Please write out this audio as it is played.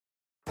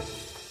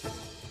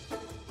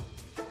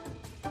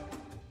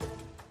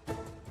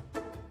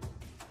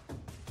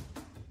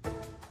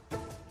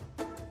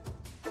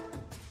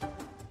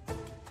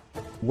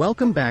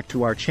Welcome back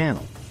to our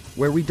channel,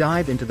 where we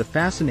dive into the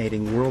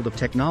fascinating world of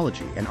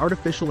technology and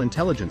artificial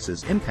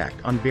intelligence's impact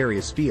on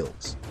various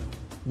fields.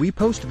 We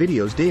post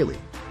videos daily,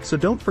 so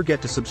don't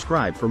forget to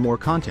subscribe for more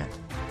content.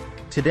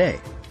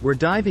 Today, we're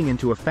diving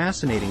into a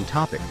fascinating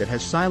topic that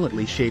has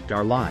silently shaped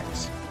our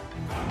lives.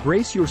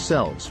 Brace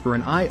yourselves for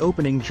an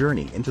eye-opening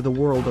journey into the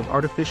world of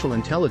artificial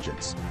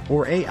intelligence,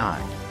 or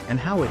AI, and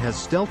how it has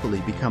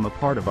stealthily become a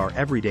part of our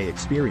everyday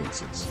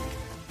experiences.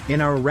 In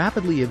our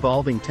rapidly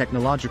evolving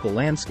technological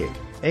landscape,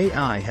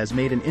 AI has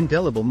made an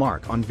indelible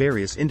mark on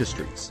various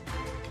industries.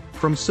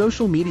 From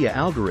social media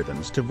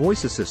algorithms to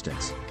voice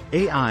assistants,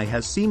 AI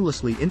has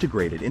seamlessly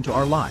integrated into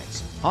our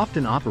lives,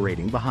 often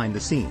operating behind the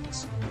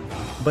scenes.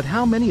 But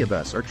how many of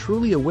us are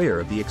truly aware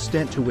of the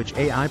extent to which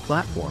AI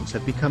platforms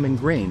have become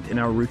ingrained in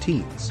our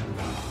routines?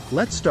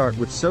 Let's start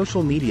with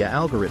social media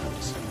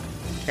algorithms.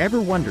 Ever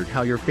wondered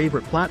how your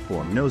favorite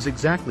platform knows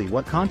exactly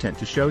what content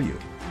to show you?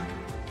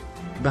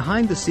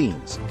 Behind the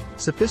scenes,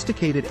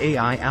 sophisticated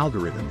AI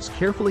algorithms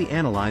carefully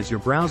analyze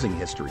your browsing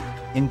history,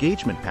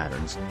 engagement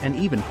patterns, and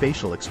even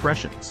facial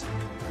expressions.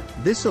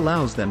 This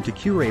allows them to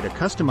curate a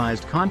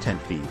customized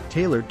content feed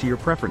tailored to your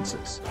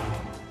preferences.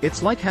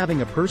 It's like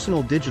having a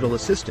personal digital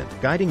assistant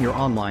guiding your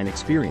online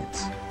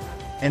experience.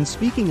 And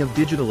speaking of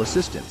digital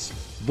assistants,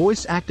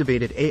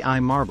 voice-activated AI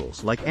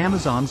marvels like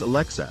Amazon's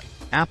Alexa,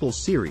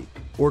 Apple's Siri,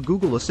 or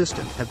Google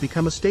Assistant have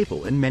become a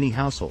staple in many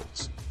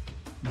households.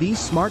 These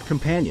smart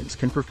companions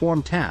can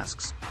perform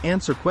tasks,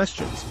 answer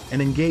questions,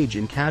 and engage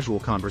in casual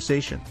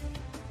conversation.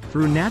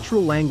 Through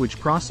natural language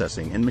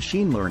processing and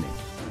machine learning,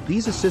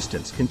 these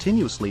assistants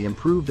continuously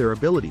improve their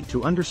ability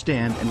to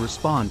understand and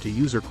respond to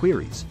user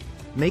queries,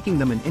 making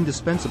them an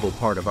indispensable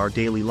part of our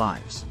daily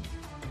lives.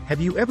 Have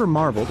you ever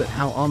marveled at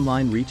how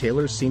online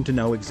retailers seem to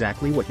know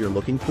exactly what you're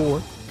looking for,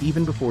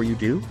 even before you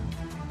do?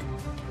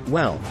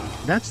 Well,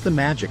 that's the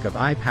magic of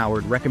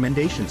AI-powered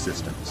recommendation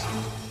systems.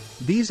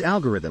 These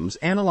algorithms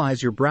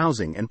analyze your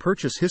browsing and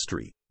purchase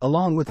history,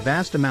 along with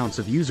vast amounts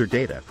of user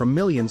data from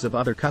millions of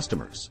other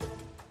customers.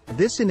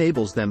 This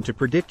enables them to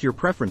predict your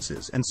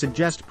preferences and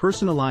suggest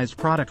personalized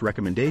product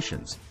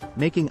recommendations,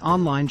 making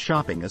online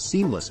shopping a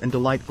seamless and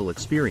delightful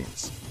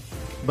experience.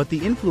 But the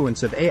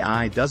influence of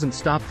AI doesn't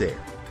stop there.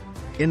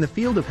 In the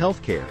field of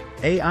healthcare,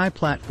 AI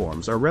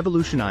platforms are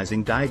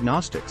revolutionizing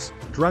diagnostics,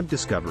 drug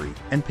discovery,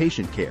 and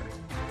patient care.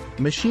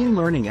 Machine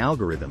learning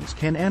algorithms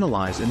can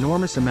analyze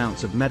enormous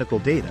amounts of medical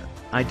data,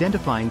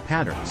 identifying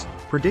patterns,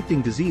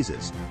 predicting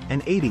diseases,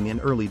 and aiding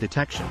in early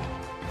detection.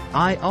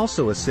 AI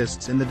also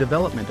assists in the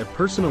development of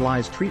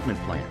personalized treatment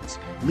plans,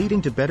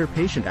 leading to better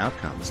patient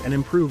outcomes and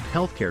improved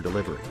healthcare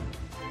delivery.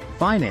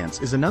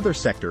 Finance is another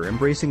sector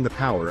embracing the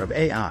power of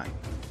AI.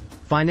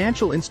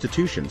 Financial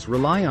institutions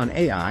rely on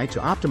AI to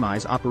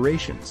optimize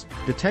operations,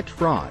 detect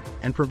fraud,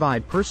 and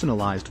provide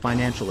personalized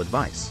financial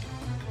advice.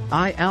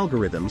 AI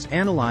algorithms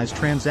analyze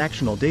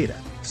transactional data,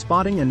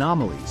 spotting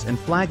anomalies and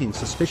flagging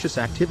suspicious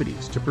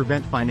activities to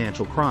prevent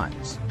financial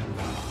crimes.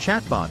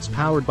 Chatbots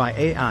powered by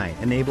AI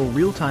enable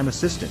real-time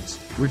assistance,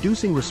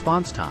 reducing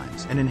response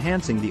times and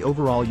enhancing the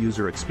overall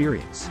user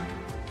experience.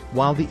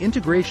 While the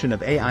integration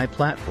of AI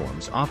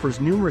platforms offers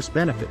numerous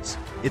benefits,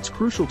 it's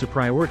crucial to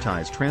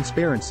prioritize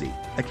transparency,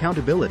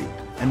 accountability,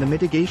 and the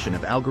mitigation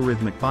of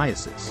algorithmic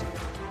biases.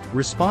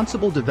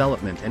 Responsible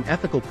development and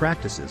ethical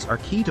practices are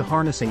key to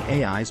harnessing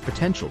AI's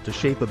potential to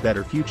shape a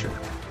better future.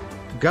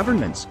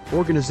 Governments,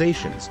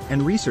 organizations,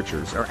 and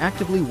researchers are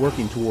actively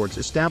working towards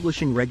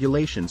establishing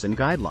regulations and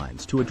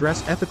guidelines to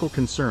address ethical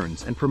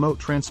concerns and promote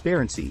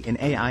transparency in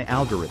AI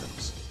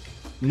algorithms.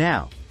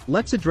 Now,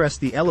 let's address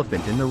the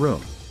elephant in the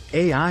room: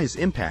 AI's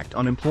impact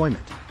on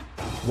employment.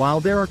 While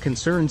there are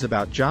concerns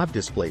about job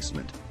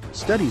displacement,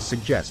 studies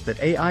suggest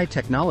that AI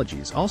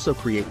technologies also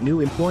create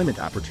new employment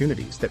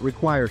opportunities that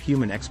require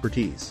human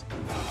expertise.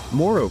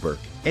 Moreover,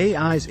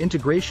 AI's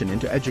integration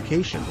into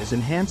education is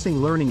enhancing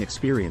learning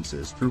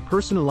experiences through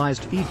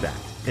personalized feedback,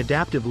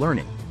 adaptive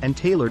learning, and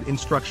tailored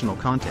instructional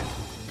content.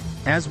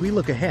 As we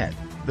look ahead,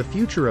 the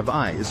future of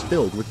AI is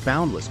filled with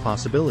boundless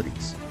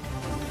possibilities.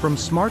 From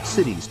smart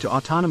cities to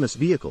autonomous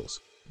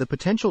vehicles, the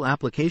potential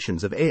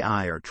applications of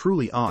AI are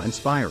truly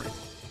awe-inspiring.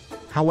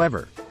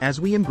 However, as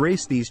we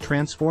embrace these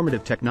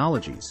transformative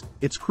technologies,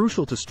 it's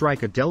crucial to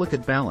strike a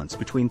delicate balance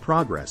between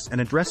progress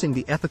and addressing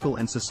the ethical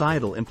and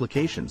societal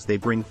implications they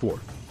bring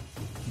forth.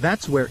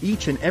 That's where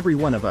each and every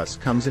one of us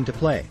comes into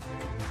play.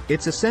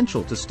 It's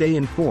essential to stay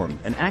informed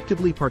and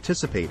actively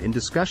participate in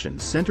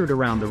discussions centered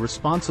around the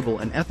responsible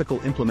and ethical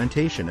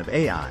implementation of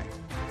AI.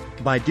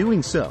 By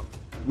doing so,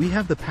 we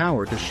have the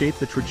power to shape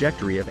the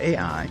trajectory of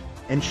AI,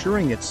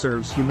 ensuring it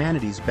serves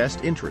humanity's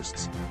best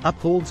interests,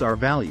 upholds our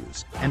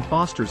values, and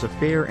fosters a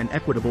fair and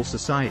equitable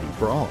society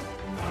for all.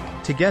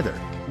 Together,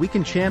 we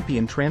can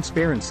champion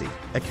transparency,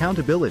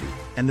 accountability,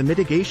 and the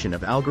mitigation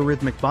of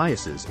algorithmic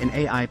biases in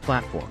AI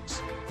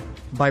platforms.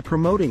 By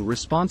promoting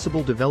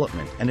responsible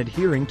development and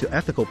adhering to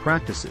ethical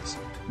practices,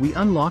 we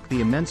unlock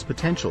the immense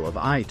potential of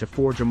AI to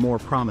forge a more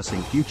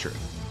promising future.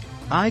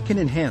 AI can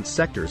enhance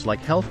sectors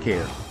like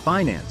healthcare,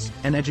 finance,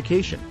 and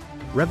education,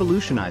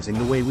 revolutionizing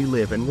the way we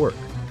live and work.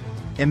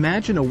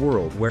 Imagine a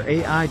world where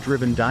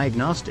AI-driven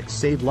diagnostics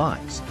save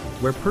lives,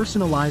 where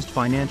personalized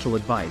financial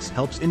advice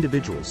helps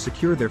individuals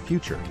secure their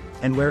future,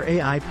 and where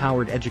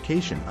AI-powered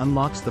education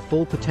unlocks the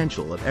full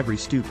potential of every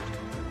student.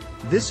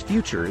 This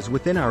future is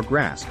within our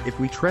grasp if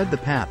we tread the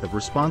path of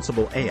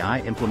responsible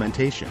AI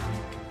implementation.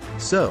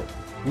 So,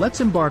 let's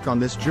embark on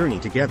this journey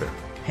together,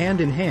 hand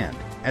in hand,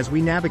 as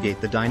we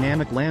navigate the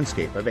dynamic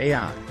landscape of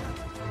AI.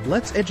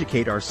 Let's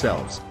educate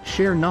ourselves,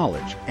 share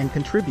knowledge, and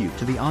contribute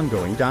to the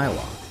ongoing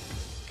dialogue.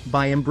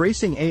 By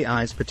embracing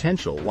AI's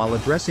potential while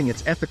addressing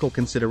its ethical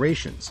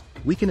considerations,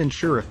 we can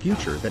ensure a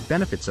future that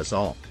benefits us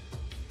all.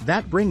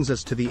 That brings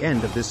us to the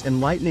end of this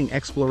enlightening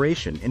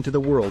exploration into the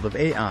world of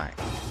AI.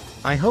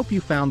 I hope you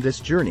found this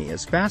journey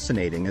as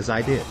fascinating as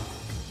I did.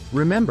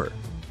 Remember,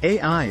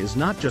 AI is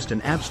not just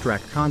an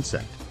abstract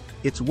concept,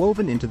 it's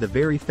woven into the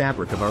very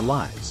fabric of our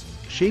lives,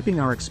 shaping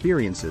our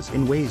experiences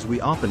in ways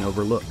we often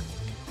overlook.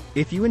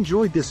 If you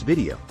enjoyed this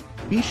video,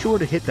 be sure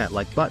to hit that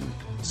like button,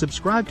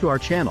 subscribe to our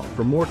channel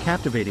for more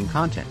captivating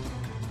content,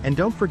 and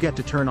don't forget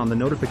to turn on the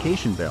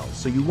notification bell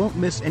so you won't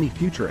miss any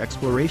future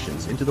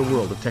explorations into the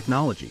world of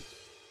technology.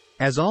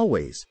 As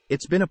always,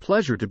 it's been a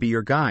pleasure to be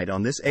your guide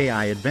on this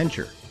AI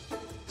adventure.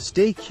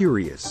 Stay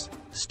curious,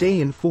 stay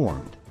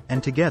informed,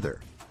 and together,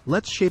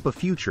 let's shape a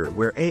future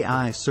where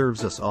AI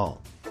serves us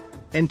all.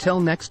 Until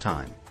next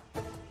time.